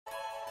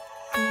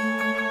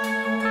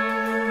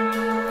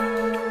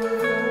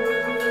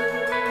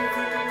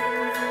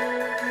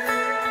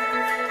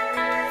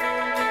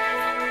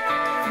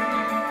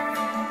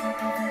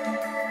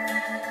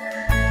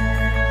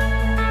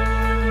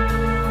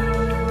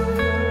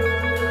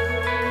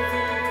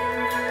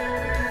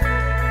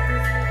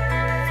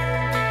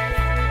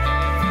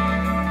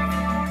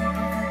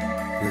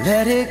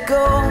Let it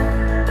go,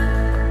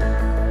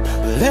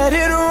 let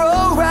it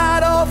roll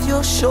right off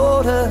your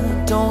shoulder.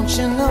 Don't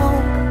you know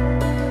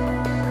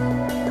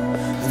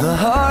the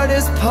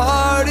hardest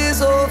part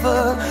is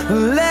over?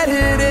 Let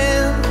it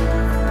in.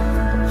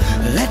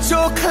 Let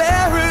your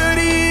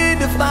clarity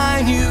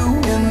define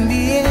you in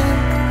the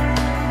end.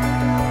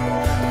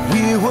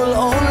 We will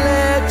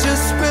only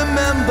just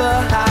remember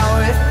how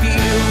it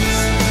feels.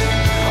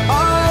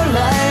 Our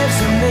lives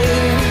are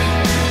made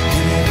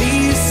in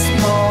these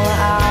small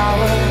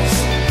hours,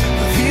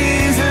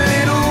 these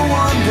little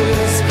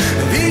wonders,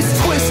 these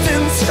twists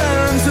and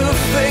turns of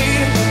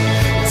fate.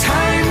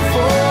 Time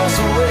falls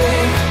away,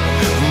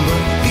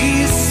 but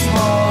these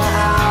small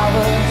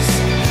hours,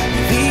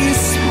 these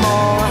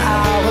small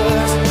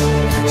hours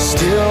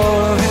still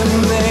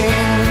remain.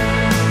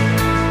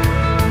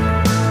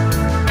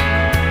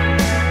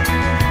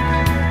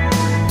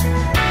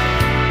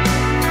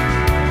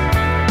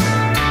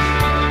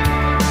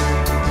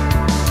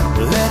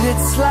 Let it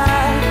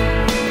slide,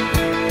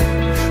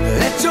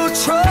 let your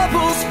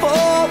troubles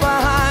fall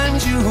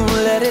behind you.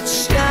 Let it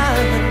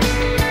shine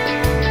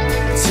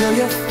till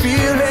you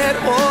feel it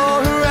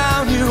all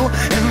around you.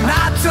 And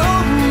I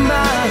don't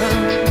mind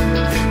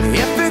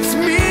if it's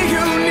me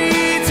you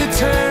need to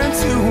turn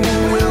to.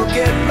 We'll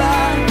get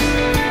by.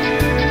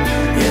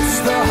 It's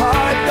the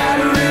heart that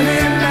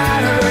really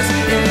matters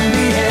in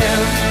the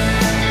end.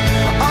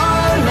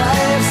 Our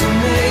lives are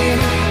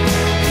made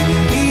in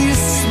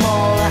these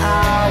small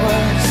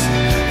hours,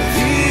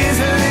 these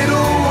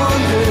little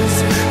wonders,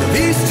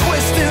 these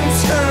twists and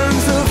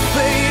turns of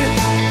fate.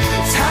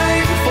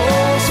 Time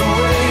falls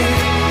away,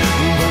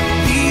 but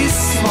these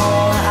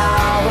small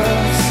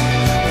hours,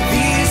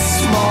 these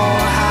small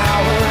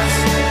hours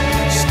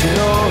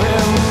still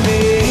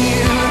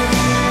remain.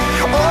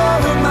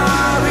 All of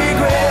my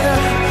regret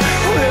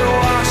will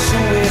wash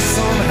away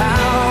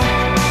somehow,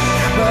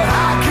 but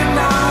I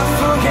cannot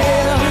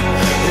forget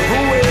the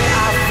way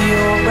I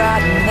feel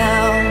right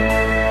now.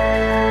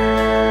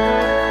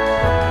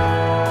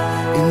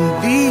 In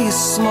these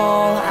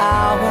small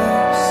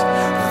hours,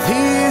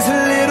 these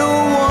little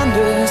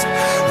wonders,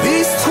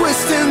 these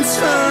twists and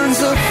turns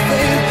of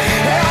fate.